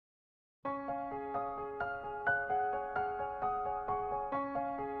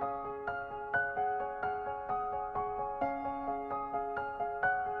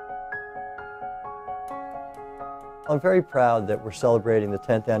I'm very proud that we're celebrating the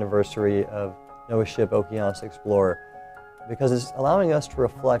 10th anniversary of NOAA Ship Okeanos Explorer because it's allowing us to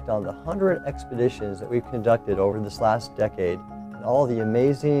reflect on the 100 expeditions that we've conducted over this last decade and all the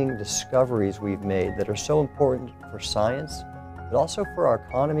amazing discoveries we've made that are so important for science, but also for our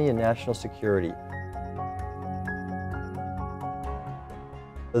economy and national security.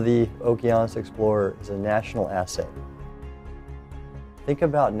 The Okeanos Explorer is a national asset. Think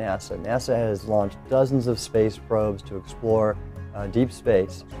about NASA. NASA has launched dozens of space probes to explore deep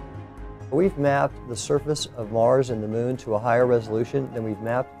space. We've mapped the surface of Mars and the Moon to a higher resolution than we've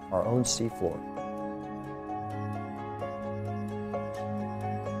mapped our own seafloor.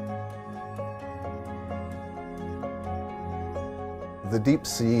 The deep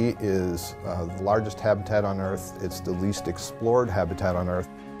sea is the largest habitat on Earth. It's the least explored habitat on Earth.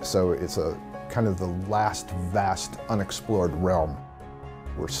 So it's a kind of the last vast unexplored realm.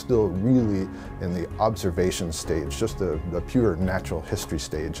 We're still really in the observation stage, just the pure natural history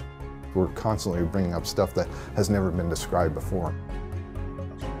stage. We're constantly bringing up stuff that has never been described before.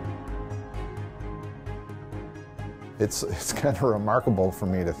 It's kind of remarkable for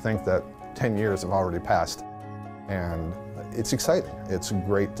me to think that 10 years have already passed. And it's exciting. It's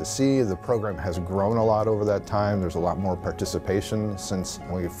great to see. The program has grown a lot over that time. There's a lot more participation since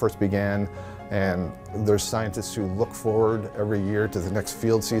we first began. And there's scientists who look forward every year to the next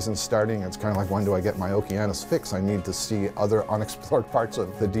field season starting. It's kind of like, when do I get my Okeanos fix? I need to see other unexplored parts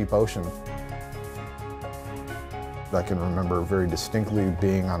of the deep ocean. I can remember very distinctly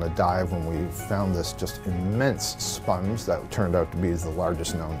being on a dive when we found this just immense sponge that turned out to be the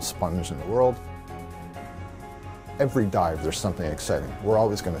largest known sponge in the world. Every dive, there's something exciting. We're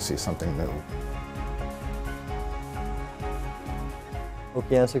always going to see something new.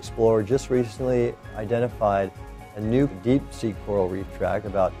 Okeanos Explorer just recently identified a new deep sea coral reef tract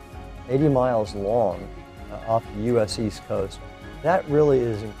about 80 miles long off the U.S. East Coast. That really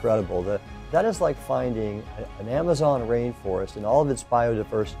is incredible. That is like finding an Amazon rainforest and all of its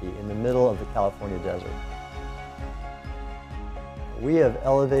biodiversity in the middle of the California desert. We have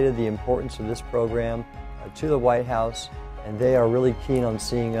elevated the importance of this program to the White House, and they are really keen on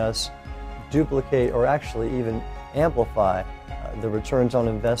seeing us duplicate or actually even amplify the returns on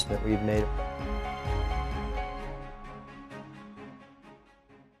investment we've made.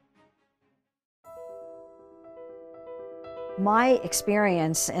 My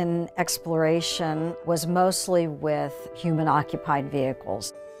experience in exploration was mostly with human-occupied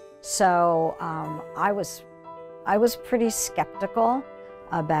vehicles. So I was pretty skeptical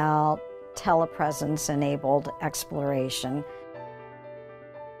about telepresence-enabled exploration.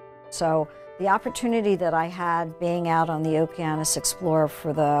 So the opportunity that I had being out on the Okeanos Explorer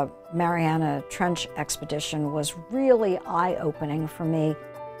for the Mariana Trench expedition was really eye-opening for me.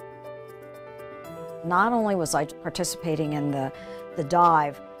 Not only was I participating in the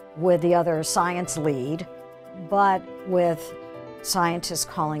dive with the other science lead, but with scientists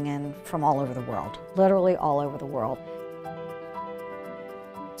calling in from all over the world, literally all over the world.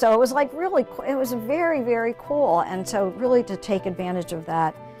 So it was like really, it was very, very cool. And so really to take advantage of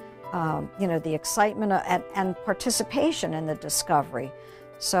that, you know, the excitement and participation in the discovery.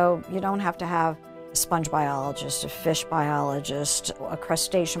 So you don't have to have a sponge biologist, a fish biologist, a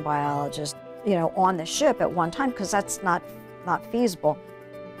crustacean biologist, you know, on the ship at one time, because that's not feasible.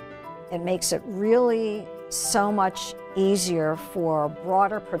 It makes it really so much easier for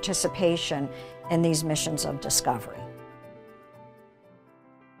broader participation in these missions of discovery.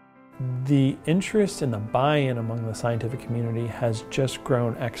 The interest and the buy-in among the scientific community has just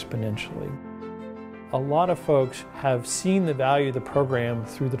grown exponentially. A lot of folks have seen the value of the program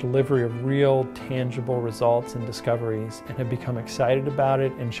through the delivery of real, tangible results and discoveries and have become excited about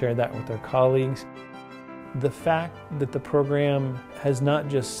it and shared that with their colleagues. The fact that the program has not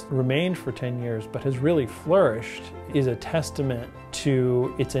just remained for 10 years, but has really flourished is a testament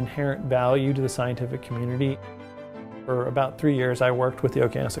to its inherent value to the scientific community. For about 3 years, I worked with the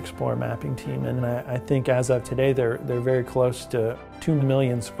Okeanos Explorer mapping team, and I think as of today, they're very close to 2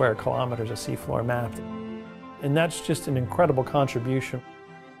 million square kilometers of seafloor mapped. And that's just an incredible contribution.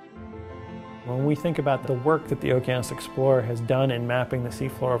 When we think about the work that the Okeanos Explorer has done in mapping the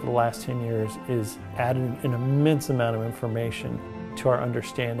seafloor over the last 10 years, is added an immense amount of information to our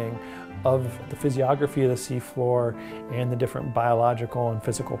understanding of the physiography of the seafloor and the different biological and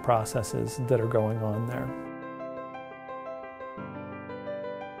physical processes that are going on there.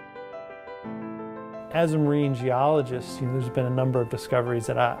 As a marine geologist, there's been a number of discoveries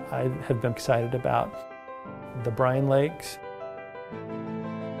that I have been excited about. The brine lakes,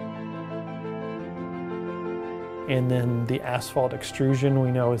 and then the asphalt extrusion we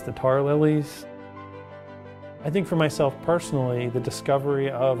know as the tar lilies. I think for myself personally, the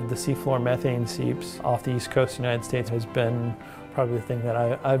discovery of the seafloor methane seeps off the east coast of the United States has been probably the thing that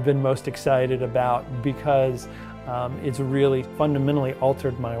I've been most excited about, because it's really fundamentally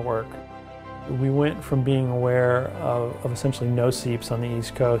altered my work. We went from being aware of essentially no seeps on the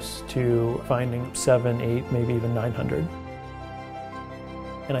east coast to finding 7, 8, maybe even 900.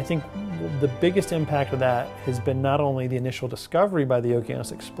 And I think the biggest impact of that has been not only the initial discovery by the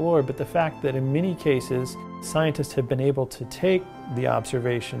Okeanos Explorer, but the fact that in many cases, scientists have been able to take the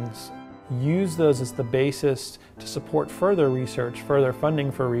observations, use those as the basis to support further research, further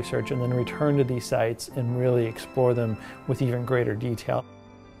funding for research, and then return to these sites and really explore them with even greater detail.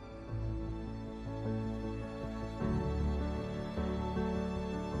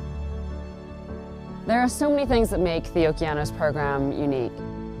 There are so many things that make the Okeanos program unique.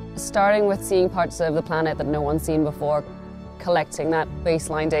 Starting with seeing parts of the planet that no one's seen before, collecting that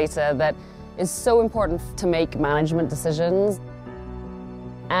baseline data that is so important to make management decisions.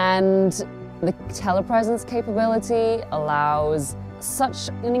 And the telepresence capability allows such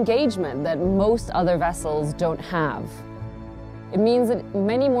an engagement that most other vessels don't have. It means that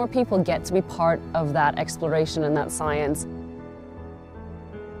many more people get to be part of that exploration and that science.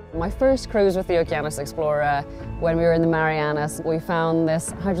 My first cruise with the Okeanos Explorer, when we were in the Marianas, we found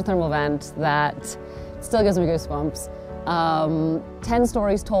this hydrothermal vent that still gives me goosebumps. 10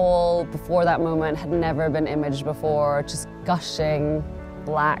 stories tall, before that moment, had never been imaged before, just gushing,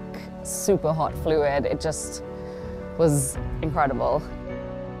 black, super hot fluid. It just was incredible.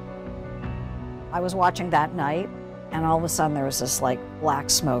 I was watching that night, and all of a sudden there was this like black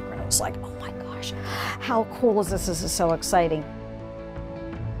smoke, and it was like, oh my gosh, how cool is this? This is so exciting.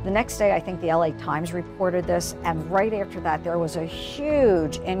 The next day, I think the LA Times reported this, and right after that, there was a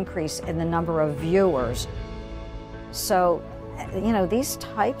huge increase in the number of viewers. So, you know, these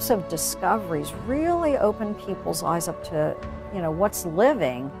types of discoveries really open people's eyes up to, you know, what's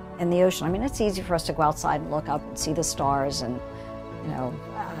living in the ocean. I mean, it's easy for us to go outside and look up and see the stars and, you know,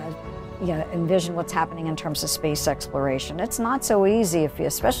 envision what's happening in terms of space exploration. It's not so easy,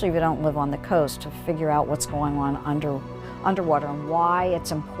 especially if you don't live on the coast, to figure out what's going on underwater and why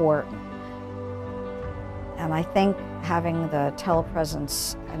it's important. And I think having the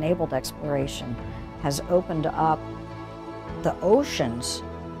telepresence enabled exploration has opened up the oceans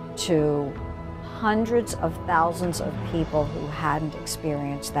to hundreds of thousands of people who hadn't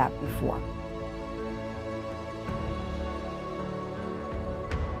experienced that before.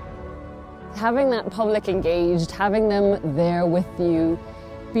 Having that public engaged, having them there with you,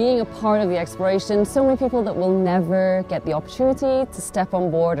 being a part of the exploration, so many people that will never get the opportunity to step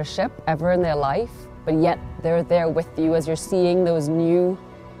on board a ship ever in their life, but yet they're there with you as you're seeing those new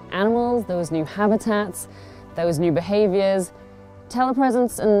animals, those new habitats, those new behaviors.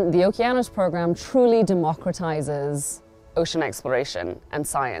 Telepresence and the Okeanos program truly democratizes ocean exploration and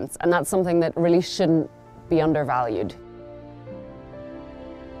science, and that's something that really shouldn't be undervalued.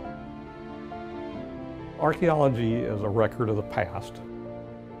 Archaeology is a record of the past.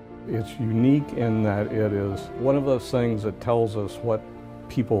 It's unique in that it is one of those things that tells us what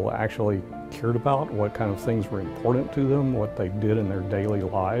people actually cared about, what kind of things were important to them, what they did in their daily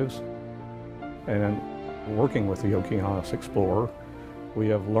lives. And working with the Okeanos Explorer, we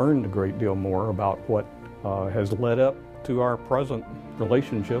have learned a great deal more about what has led up to our present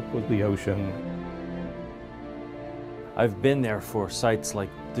relationship with the ocean. I've been there for sites like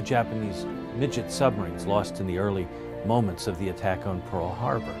the Japanese midget submarines lost in the early moments of the attack on Pearl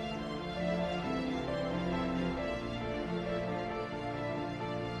Harbor.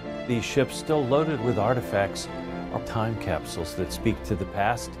 These ships, still loaded with artifacts, are time capsules that speak to the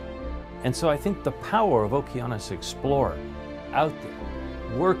past. And so I think the power of Okeanos Explorer, out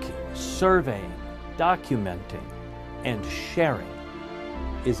there, working, surveying, documenting, and sharing,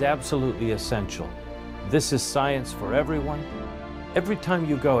 is absolutely essential. This is science for everyone. Every time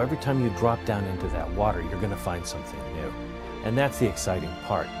you go, every time you drop down into that water, you're going to find something new. And that's the exciting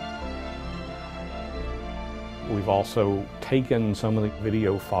part. We've also taken some of the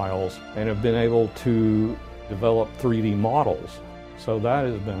video files and have been able to develop 3D models. So that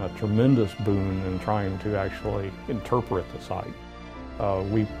has been a tremendous boon in trying to actually interpret the site.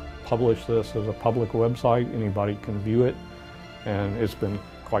 We publish this as a public website. Anybody can view it, and it's been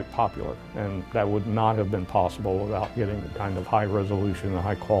quite popular. And that would not have been possible without getting the kind of high resolution and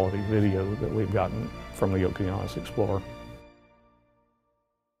high quality video that we've gotten from the Okeanos Explorer.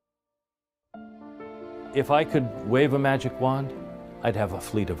 If I could wave a magic wand, I'd have a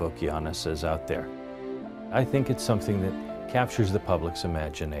fleet of Okeanuses out there. I think it's something that captures the public's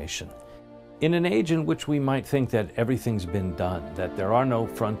imagination. In an age in which we might think that everything's been done, that there are no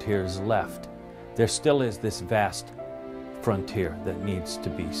frontiers left, there still is this vast frontier that needs to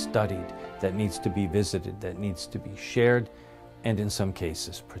be studied, that needs to be visited, that needs to be shared, and in some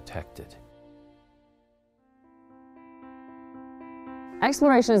cases protected.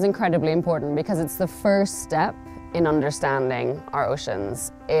 Exploration is incredibly important because it's the first step in understanding our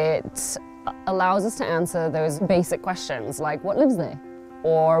oceans. It allows us to answer those basic questions like what lives there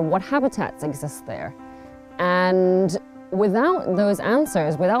or what habitats exist there. And without those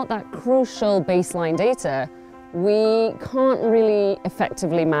answers, without that crucial baseline data, we can't really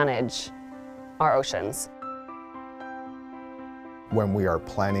effectively manage our oceans. When we are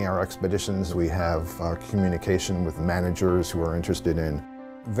planning our expeditions, we have communication with managers who are interested in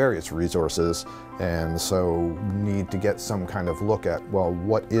various resources, and so need to get some kind of look at, well,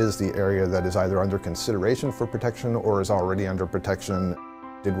 what is the area that is either under consideration for protection or is already under protection?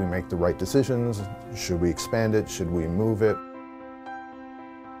 Did we make the right decisions? Should we expand it? Should we move it?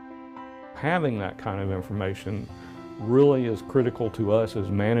 Having that kind of information really is critical to us as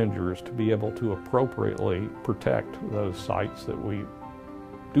managers to be able to appropriately protect those sites that we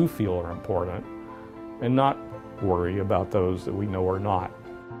do feel are important and not worry about those that we know are not.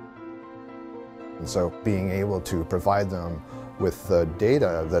 And so being able to provide them with the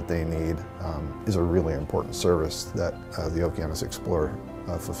data that they need is a really important service that the Okeanos Explorer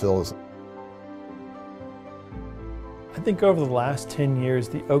fulfills. I think over the last 10 years,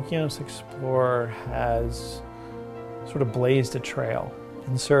 the Okeanos Explorer has sort of blazed a trail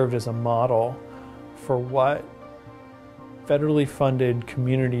and served as a model for what federally funded,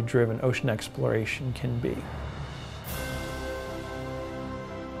 community-driven ocean exploration can be.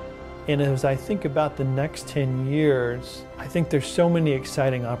 And as I think about the next 10 years, I think there's so many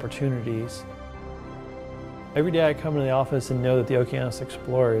exciting opportunities. Every day I come into the office and know that the Okeanos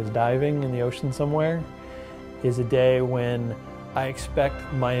Explorer is diving in the ocean somewhere is a day when I expect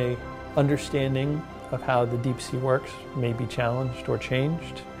my understanding of how the deep sea works may be challenged or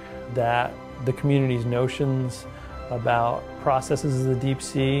changed, that the community's notions about processes of the deep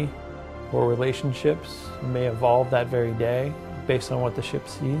sea or relationships may evolve that very day based on what the ship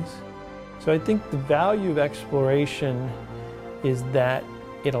sees. So I think the value of exploration is that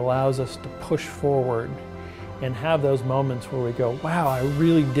it allows us to push forward and have those moments where we go, wow, I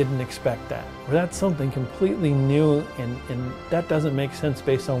really didn't expect that. Or that's something completely new and that doesn't make sense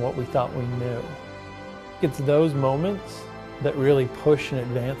based on what we thought we knew. It's those moments that really push and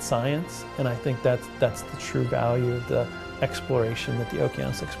advance science, and I think that's the true value of the exploration that the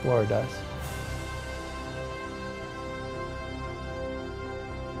Okeanos Explorer does.